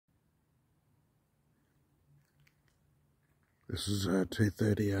This is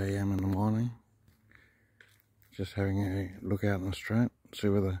 2:30 a.m. in the morning. Just having a look out in the street, see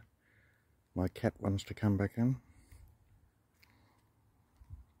whether my cat wants to come back in.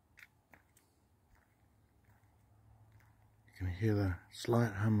 You can hear the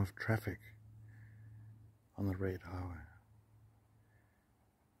slight hum of traffic on the Reed Highway.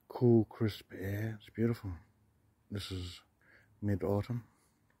 Cool, crisp air, it's beautiful. This is mid-autumn.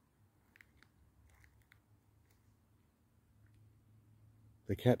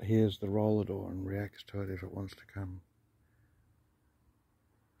 The cat hears the roller door and reacts to it if it wants to come.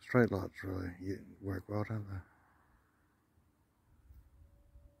 Straight lights really work well, don't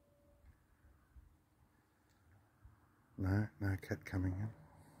they? No cat coming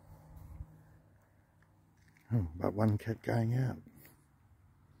in. Oh, but one cat going out.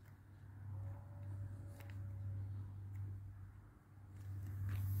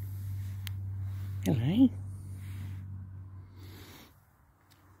 Hello.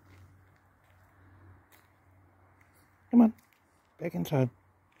 Come on, back inside.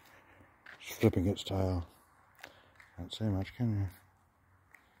 It's flipping its tail. Can't see much, can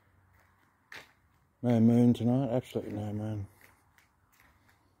you? No moon tonight, absolutely no moon.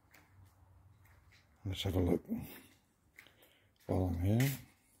 Let's have a look while I'm here.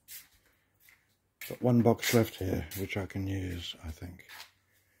 Got one box left here, which I can use, I think.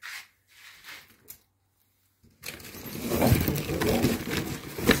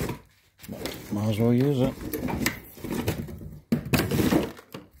 Might as well use it.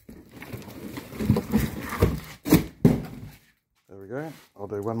 There we go. I'll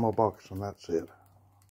do one more box and that's it.